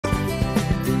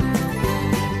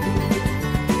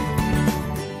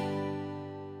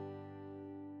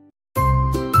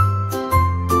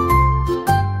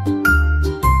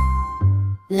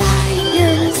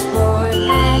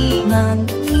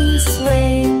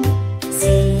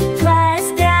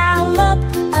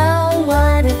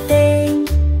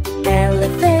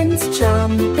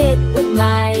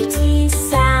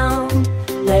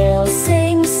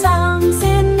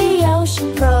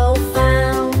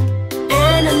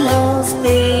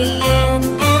big and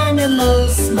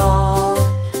animals small.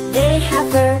 They have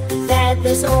fur,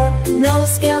 feathers, or no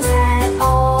scales at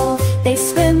all. They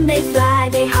swim, they fly,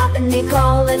 they hop and they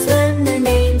crawl. Let's learn their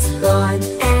names, one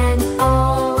and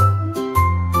all.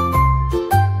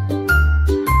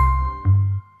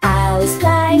 Owls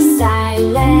fly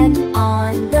silent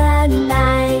on the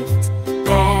night.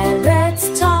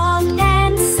 Parrots talk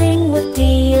and sing with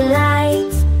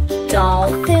delight.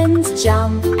 Dolphins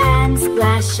jump and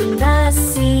splash in the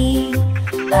sea.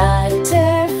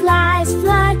 Butterflies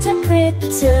flutter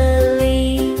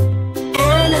prettily.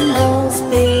 Animals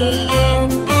big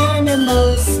and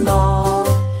animals small.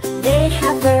 They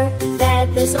have fur,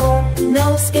 feathers, or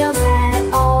no scales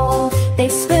at all. They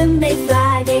swim, they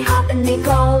fly, they hop and they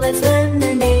crawl. Let's learn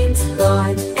their names,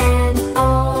 one and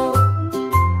all.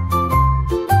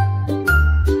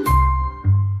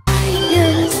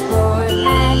 Tigers roar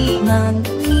and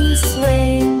monkeys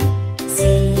swing.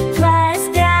 Zebras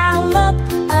gallop,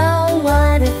 oh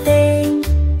what a thing.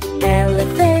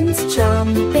 Elephants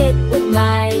trumpet with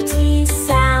mighty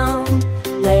sound.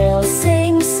 Whales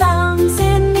sing songs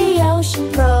in the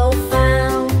ocean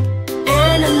profound.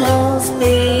 Animals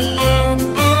big and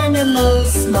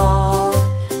animals small.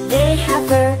 They have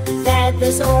fur,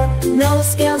 feathers, or no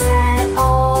scales at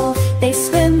all. They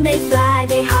swim, they fly,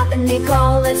 they hop and they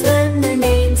crawl. Let's learn their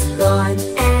names, one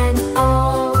and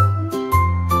all.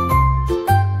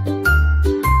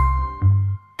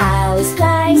 Owls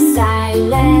fly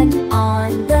silent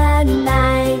on the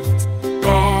night.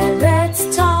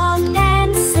 Parrots talk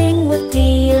and sing with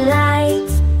delight.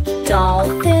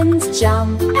 Dolphins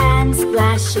jump and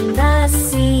splash in the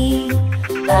sea.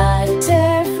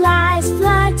 Butterflies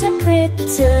flutter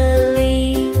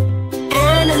prettily.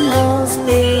 Animals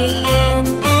big and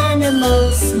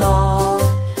animals small.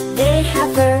 They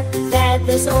have fur,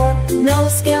 feathers, or no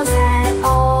scales at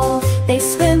all. They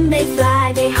swim, they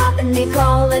fly, they hop and they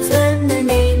crawl. Let's learn their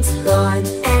names, one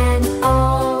and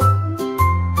all.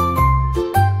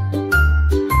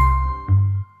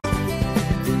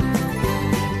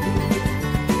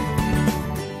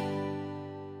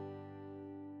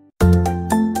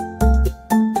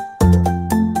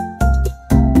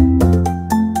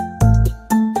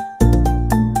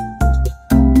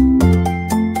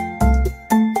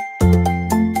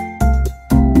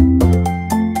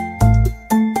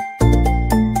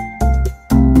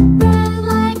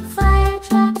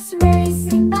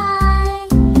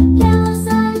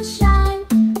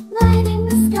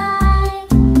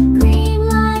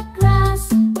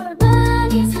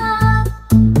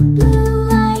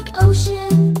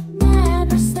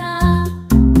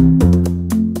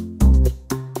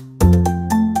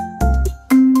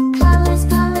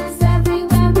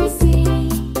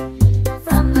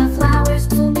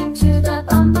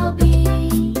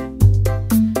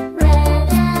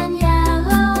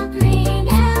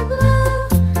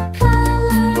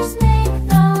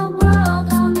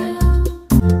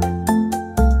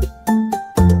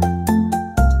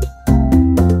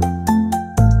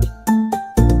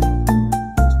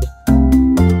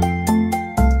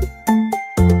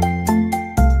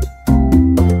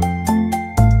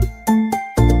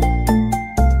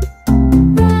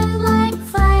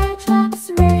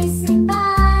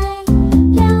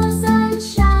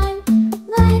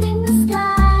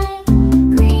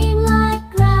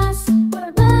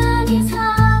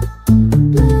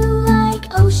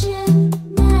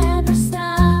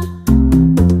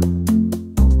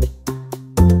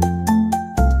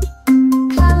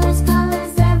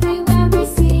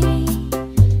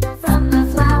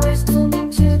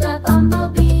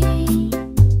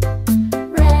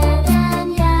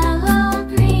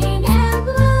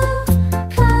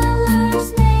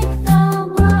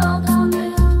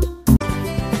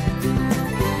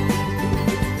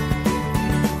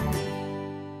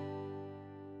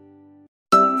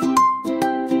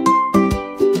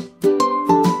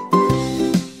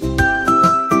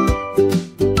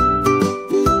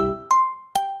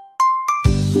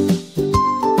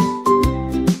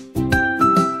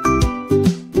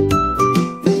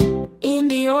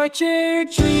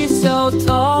 orchard, trees so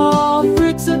tall,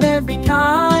 fruits of every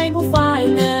kind, we'll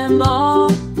find them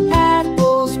all.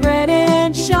 Apples red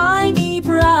and shiny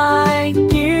bright,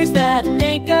 ears that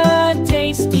make a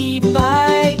tasty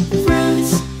bite.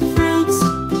 Fruits, fruits,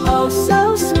 oh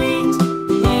so sweet,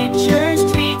 nature's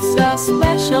treats a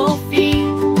special feat.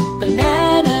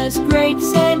 Bananas,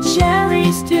 grapes and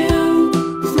cherries too,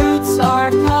 fruits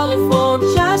are colorful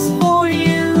just for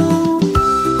you.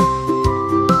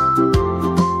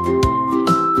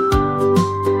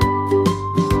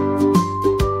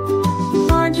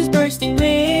 Bursting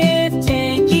with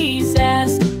tangy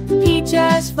zest,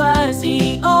 peaches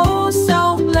fuzzy, oh so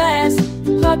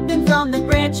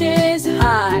branches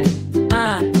high.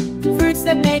 Fruits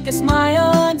that make us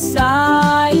smile and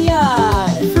sigh.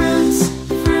 Fruits,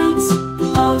 fruits,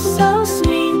 oh so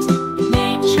sweet.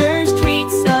 Nature's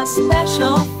treats a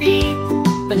special feat.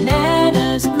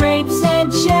 Bananas, grapes,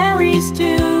 and cherries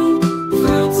too.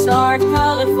 Fruits are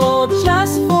colorful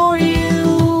just for you.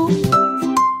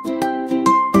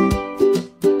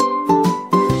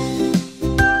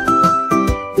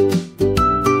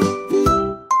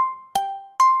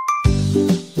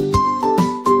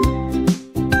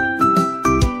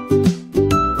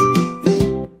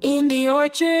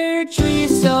 Orchard,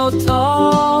 trees so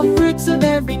tall, fruits of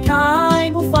every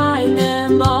kind, we'll find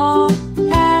them all.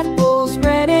 Apples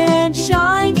red and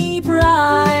shiny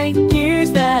bright,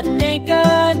 ears that make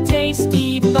a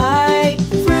tasty bite.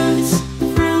 Fruits,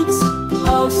 fruits,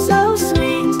 oh so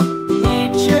sweet.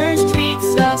 Nature's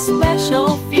treats a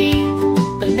special feat.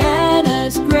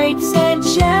 Bananas, grapes, and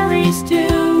cherries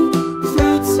too.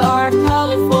 Fruits are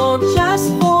colorful just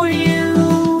for you.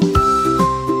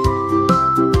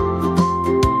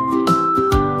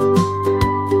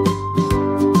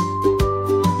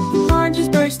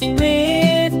 Bursting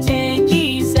with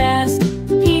tangy zest,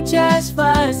 peaches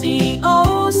fuzzy,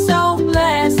 oh so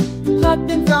blessed. Pluck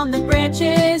them from the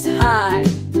branches high.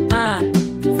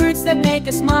 Fruits that make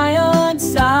us smile and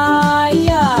sigh.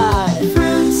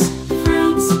 Fruits,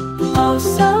 fruits, oh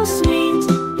so sweet.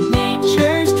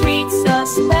 Nature's treats a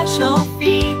special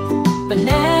feat.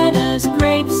 Bananas,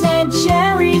 grapes, and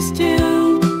cherries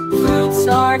too. Fruits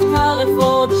are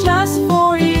colorful just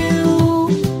for you.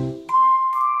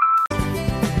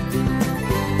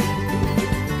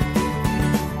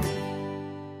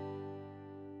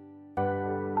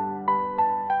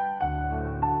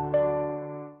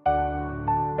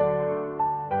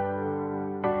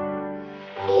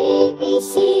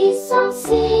 ABC song,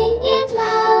 sing it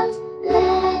loud.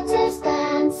 Letters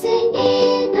dancing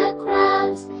in a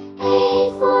crowd.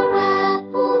 A for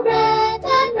apple, red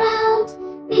and round.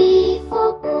 B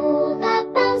for ball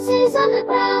that bounces on the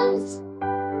ground.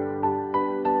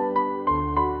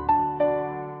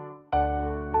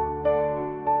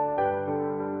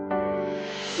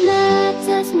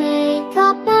 Letters make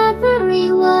up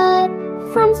every word,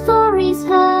 from stories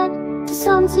heard to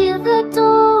songs you've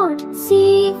adored.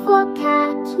 C for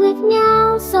cat with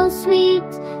meow so sweet.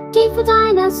 D for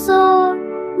dinosaur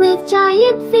with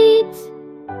giant feet.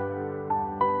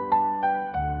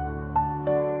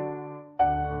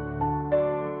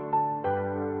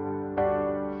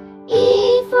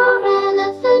 E for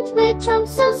elephant with trunk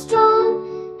so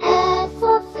strong. F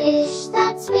for fish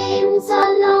that swims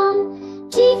along.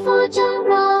 G for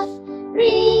giraffe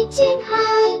reaching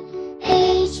high.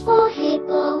 H for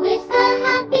hippo with a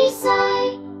happy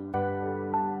sigh.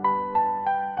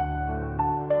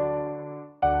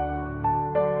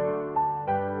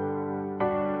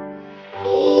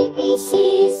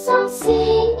 ABC song,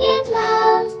 sing it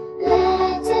loud.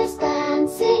 Letters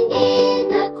dancing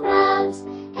in a crowd.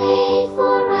 A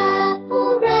for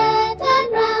apple, red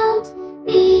and round.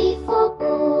 B for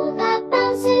ball that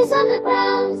bounces on the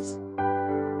ground.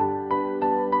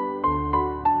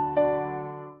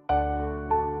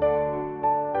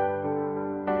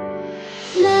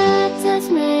 Letters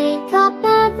make up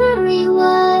every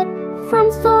word,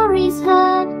 from stories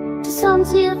heard to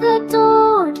songs you've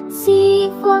adored. C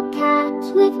for cat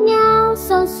with meow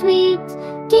so sweet.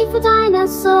 D for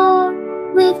dinosaur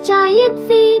with giant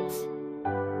feet.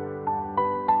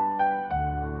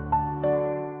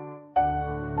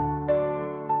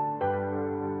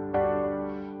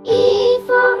 E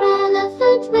for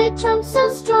elephant with trunk so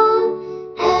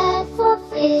strong. F for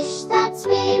fish that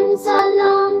swims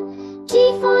along. G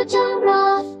for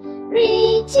giraffe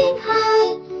reaching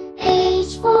high.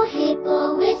 H for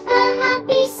hippo with a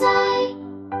happy sigh.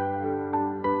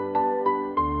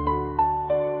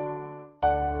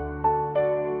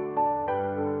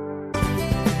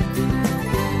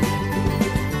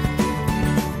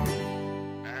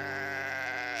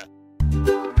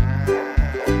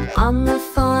 On the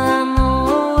farm,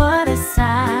 oh what a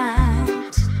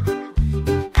sight.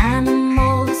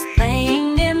 Animals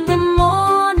playing in the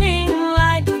morning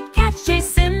light. Cats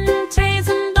chasing trays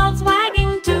and dogs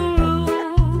wagging too.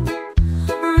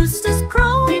 Roosters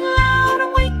crowing loud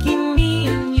and waking me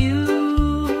and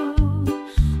you.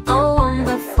 Oh, on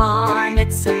the farm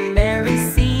it's a merry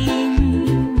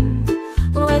scene,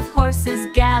 with horses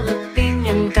galloping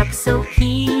and ducks so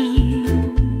keen.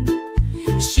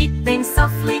 Sheep baying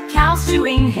softly, cows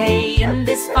chewing hay. In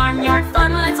this farmyard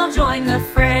fun, let's all join the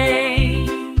fray.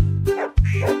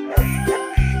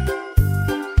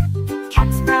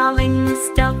 Cats prowling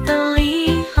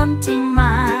stealthily, hunting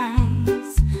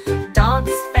mice.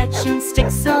 Dogs fetching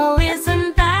sticks, so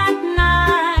isn't that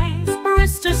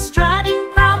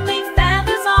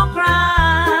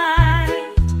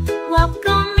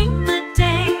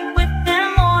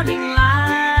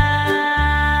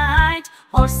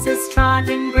Horses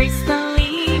trotting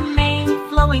gracefully, mane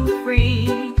flowing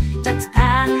free. Ducks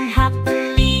paddling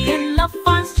happily in the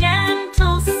farm's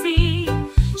gentle sea.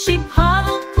 Sheep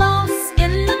huddled close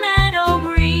in the meadow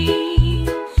green.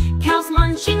 Cows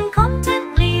munching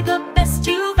contently, the best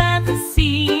you've ever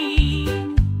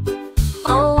seen.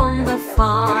 Oh, on the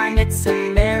farm it's a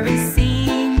merry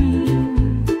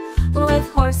scene, with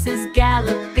horses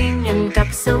galloping and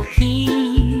ducks so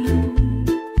keen.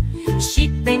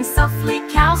 Sheep baying softly,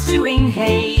 cows chewing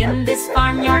hay. In this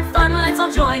farmyard fun, let's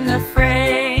all join the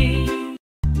fray.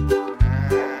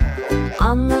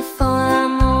 On the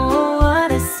farm, oh,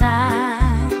 what a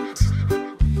sight!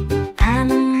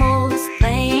 Animals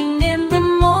playing in the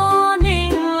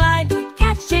morning light.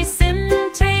 Cats chasing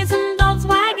tails and dogs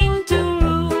wagging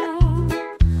too.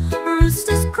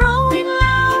 Roosters crowing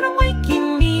loud and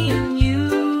waking me and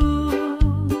you.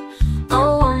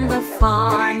 Oh, on the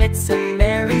farm it's a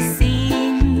merry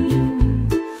scene,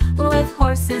 with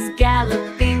horses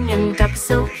galloping and ducks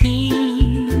so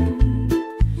keen.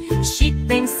 Sheep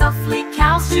baying softly,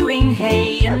 cows chewing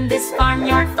hay. In this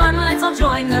farmyard fun, let's all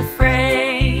join the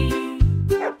fray.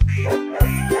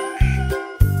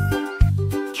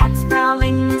 Cats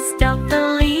prowling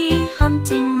stealthily,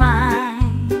 hunting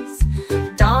mice.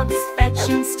 Dogs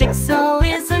fetching sticks, oh,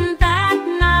 isn't that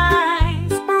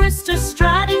nice? Roosters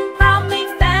strutting proudly,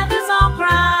 feathers all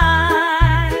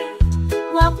bright,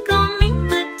 welcoming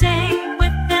the day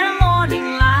with their morning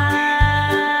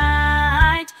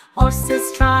light.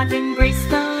 Horses trotting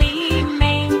gracefully,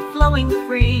 mane flowing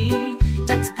free.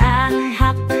 Ducks paddling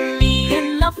happily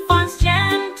in the farm's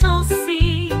gentle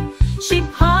sea. Sheep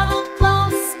huddled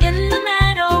close in the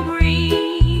meadow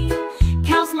green.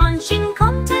 Cows munching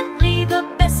contently, the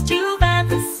best you've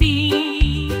ever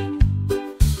seen.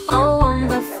 Oh, on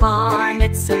the farm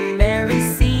it's a merry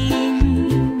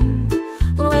scene,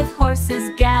 with horses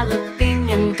galloping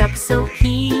and ducks so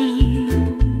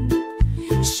keen.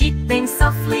 Sheep baying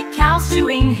softly, cows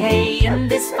chewing hay. In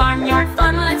this farmyard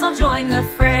fun, let's all join the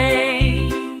fray.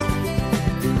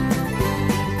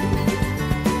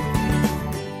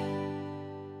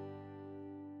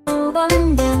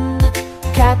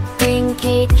 Captain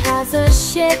Kate has a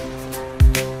ship,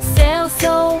 sails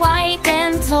so white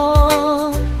and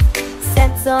tall,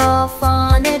 sets off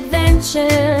on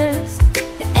adventures,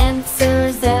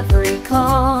 answers every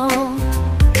call.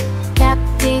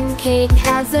 Captain Kate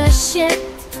has a ship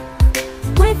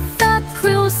with a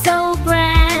crew so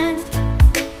grand.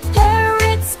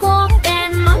 Parrots squawk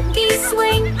and monkeys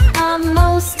swing, a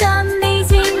most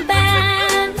amazing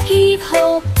band. Heave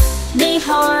ho, me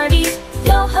hearty,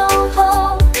 yo ho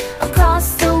ho,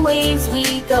 across the waves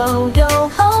we go, yo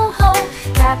ho ho.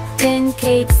 Captain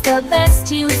Kate's the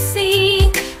best you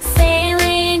see,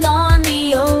 sailing on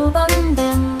the open.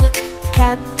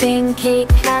 Captain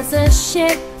Kate has a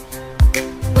ship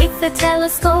with a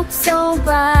telescope so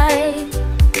bright,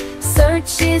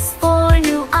 searches for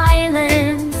new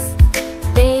islands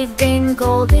bathed in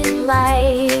golden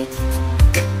light.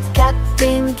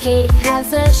 Captain Kate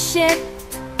has a ship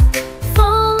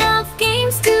full of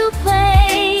games to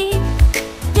play,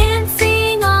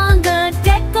 dancing on the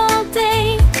deck all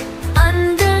day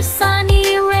under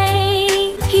sunny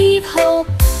rain. Heave ho,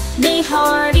 me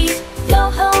hearty, yo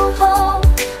ho ho,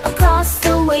 across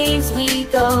the waves we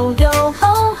go, yo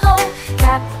ho ho.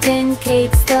 Captain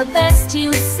Kate's the best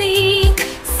you see,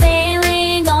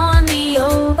 sailing on the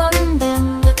open.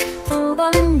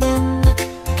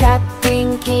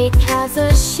 Captain Kate has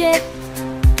a ship,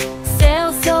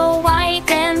 sails so white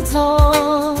and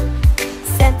tall,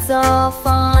 sets off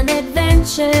on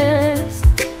adventures,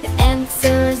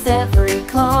 answers every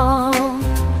call.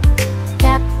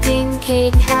 Captain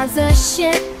Kate has a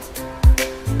ship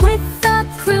with a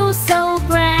crew so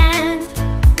grand.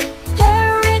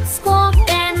 Parrots squawk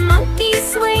and monkeys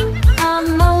swing, a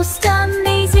most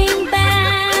amazing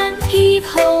band. Heave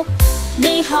ho,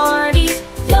 me hearty,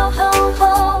 yo ho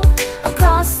ho,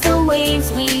 across the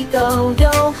waves we go,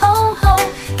 yo ho ho.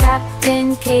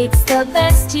 Captain Kate's the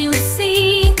best you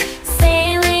see,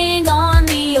 sailing on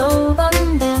the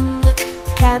open.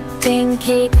 Captain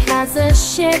Kate has a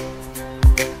ship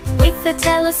with a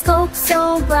telescope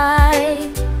so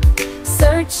bright,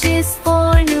 searches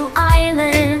for new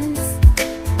islands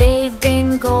bathed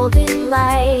in golden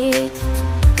light.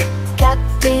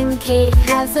 Captain Kate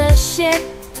has a ship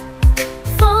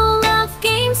full of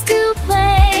games to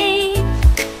play,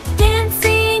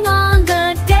 dancing on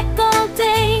the deck all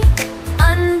day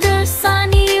under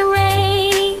sunny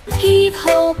rain. Heave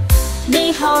ho,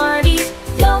 me hearty,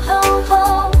 yo ho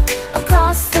ho,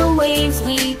 across the waves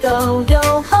we go, yo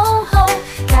ho ho.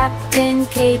 Captain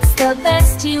Kate's the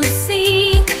best you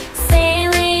see,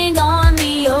 sailing on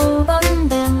the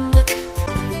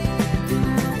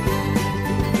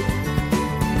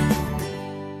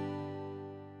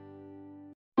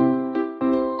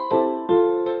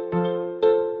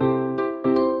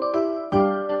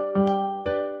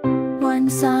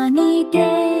sunny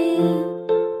day,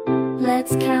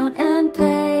 let's count and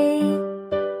play.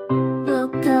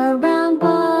 Look around,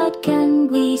 what can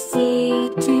we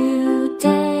see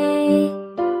today?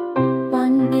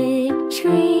 One big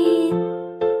tree,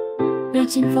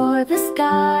 reaching for the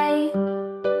sky.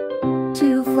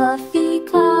 Two fluffy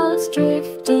clouds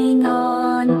drifting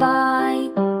on by.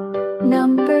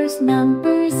 Numbers,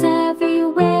 numbers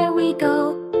everywhere we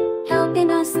go,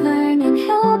 helping us learn and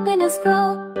helping us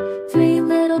grow. Three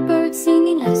little birds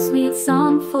singing a sweet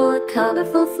song full of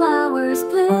colorful flowers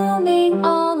blooming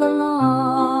all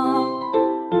along.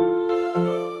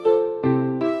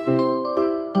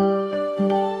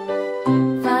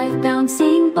 Five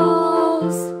bouncing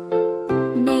balls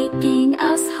making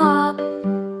us hop.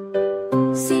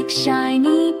 Six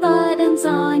shiny buttons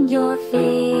on your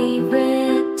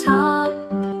favorite top.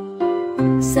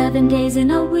 7 days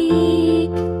in a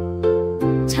week,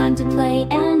 time to play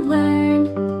and learn.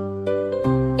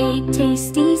 8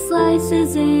 tasty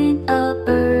slices in a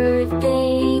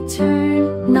birthday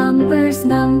turn. Numbers,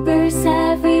 numbers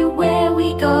everywhere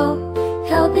we go,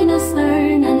 helping us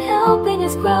learn and helping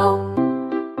us grow.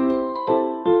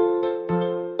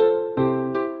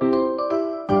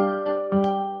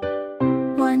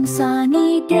 One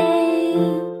sunny day,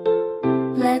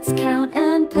 let's count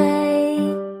and play.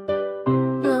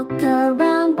 Look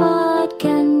around, what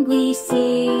can we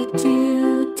see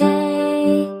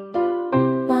today?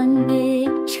 One big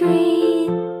tree,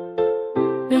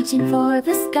 reaching for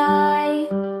the sky.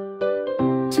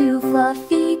 Two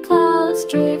fluffy clouds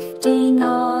drifting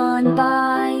on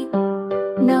by.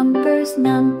 Numbers,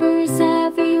 numbers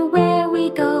everywhere we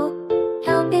go,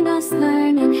 helping us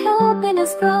learn and helping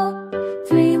us grow.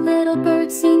 Three little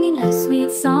birds singing a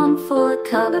sweet song full of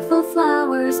colorful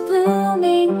flowers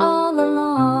blooming all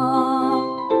along.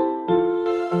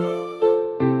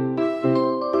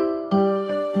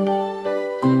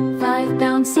 Five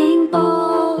bouncing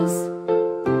balls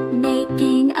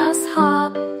making us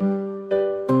hop.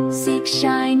 Six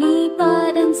shiny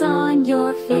buttons on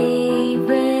your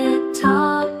favorite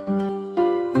top.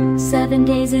 7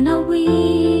 days in a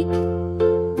week,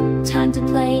 time to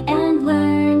play and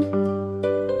learn.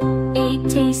 8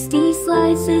 tasty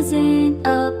slices in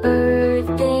a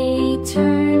birthday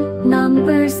turn.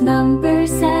 Numbers,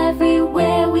 numbers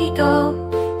everywhere we go,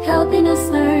 helping us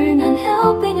learn and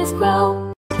helping us grow.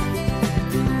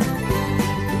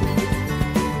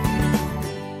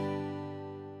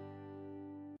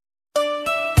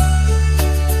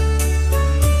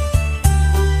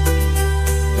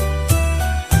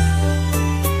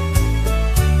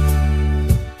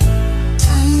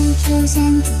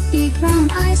 And big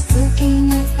round eyes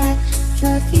looking at that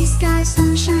fluffy sky,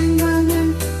 sunshine,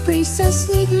 rolling breeze, so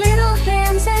sweet, little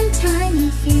hands and tiny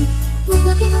feet. We're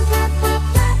looking on tap, tap,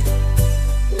 tap.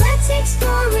 Let's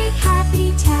explore it,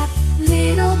 happy tap.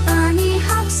 Little bunny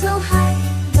hops so high,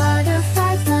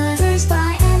 butterfly flutters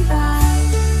by and by.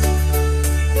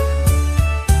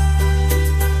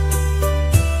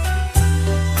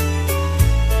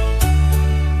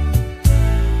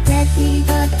 Red bee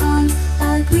bud on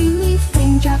a green leaf,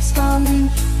 raindrops falling,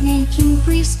 making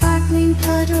brief sparkling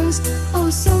puddles. Oh,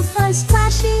 so fun,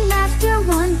 splashing laughter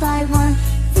one by one.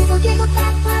 Giggle, giggle,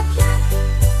 clap, clap, clap.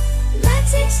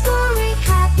 Let's explore it,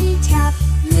 happy tap.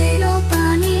 Little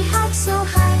bunny hops so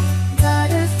high,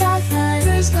 butterfly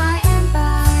flutters by and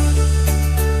by.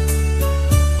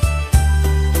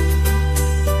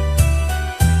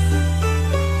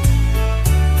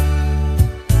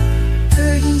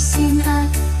 Birdies sing a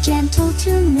gentle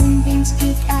tune, moonbeams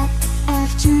peek at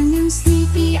afternoon.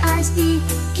 Sleepy eyes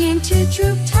begin to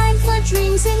droop, time for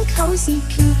dreams in cozy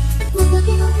coop. We're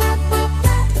looking on tap, tap,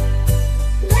 tap.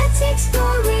 Let's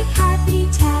explore it, happy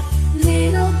tap.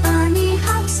 Little bunny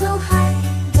hops so high,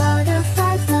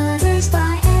 butterfly flutters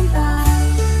by and by.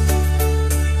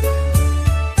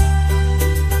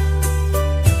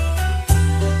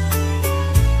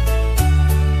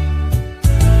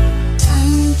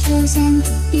 Tiny toes and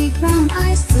big round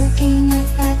eyes looking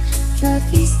at that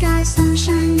fluffy sky,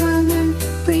 sunshine, rolling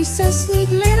breeze, so sweet,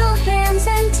 little hands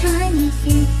and tiny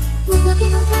feet. We're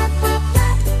looking on tap, tap,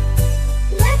 tap.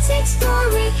 Let's explore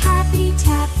it, happy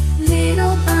tap.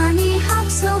 Little bunny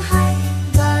hops so high,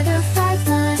 butterfly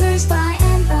flutters by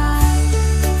and by.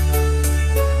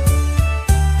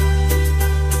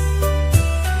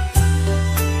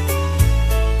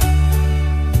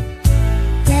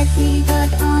 Red bee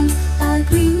bud on a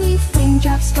green leaf,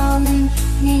 raindrops falling,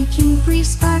 making brief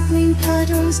sparkling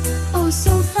puddles. Oh,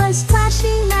 so fun,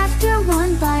 splashing laughter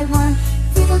one by one.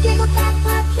 Giggle, giggle, clap,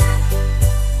 clap, clap.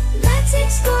 Let's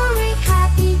explore it,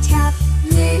 happy tap.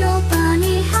 Little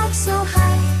bunny hops so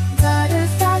high,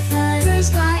 butterfly flutters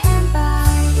by and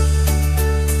by.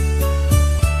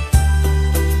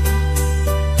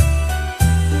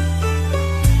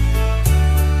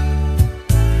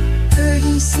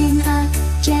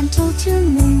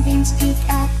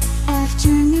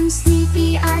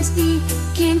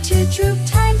 to droop.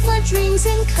 Time for dreams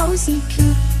and cozy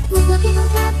coop. Lullaby,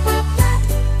 flap, flap, flap.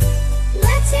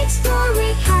 Let's explore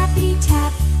a happy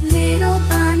tap. Little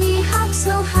bunny hop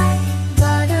so high.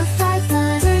 Butterfly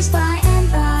flutters by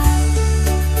and by.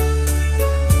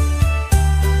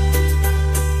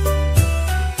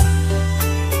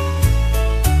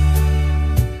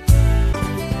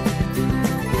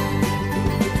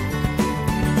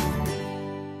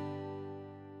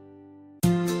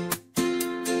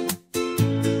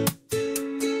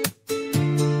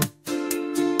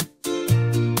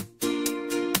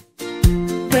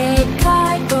 Red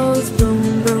car goes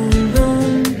boom, boom,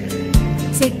 boom,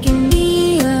 taking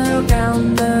me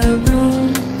around the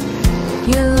room.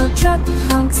 Yellow truck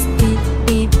honks, beep,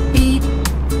 beep, beep,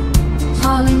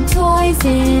 hauling toys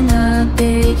in a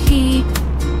big heap.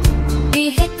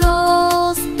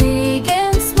 Vehicles big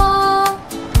and small,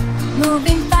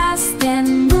 moving fast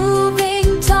and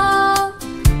moving tall.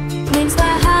 Planes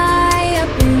fly high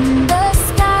up in the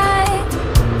sky.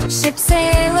 Ships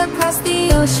sail across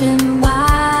the ocean wide.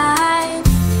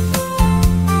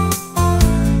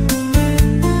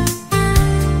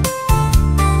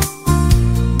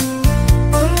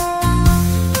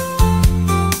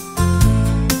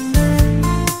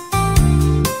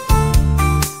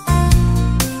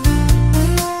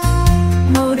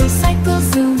 Motorcycle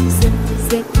zoom, zip,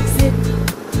 zip, zip,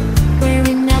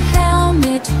 wearing a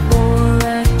helmet for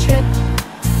a trip.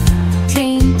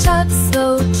 Train tugs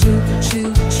slow, choo,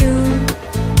 choo, choo,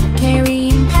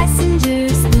 carrying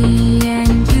passengers, me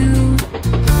and you.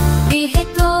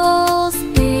 Vehicles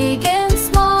big and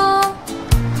small,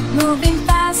 moving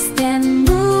fast and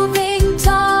moving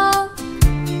tall.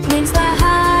 Planes fly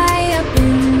high up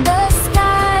in the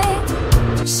sky.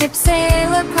 Ships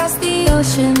sail across the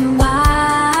ocean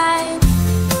wide.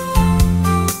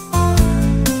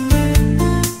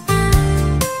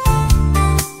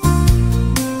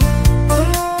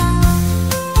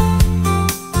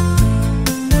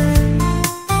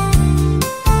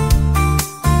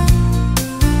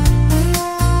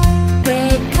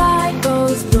 Red car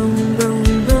goes boom, boom,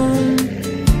 boom,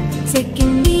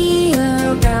 taking me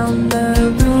around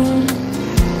the room.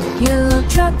 Yellow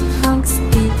truck honks,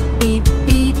 beep, beep,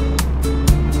 beep,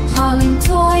 hauling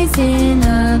toys in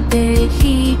a big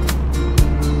heap.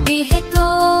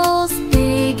 Vehicles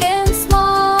big and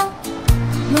small,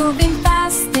 moving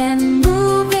fast and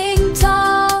moving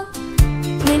tall.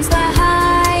 Planes fly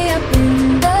high up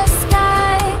in the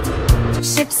sky.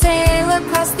 Ships sail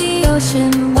across the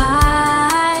ocean wide.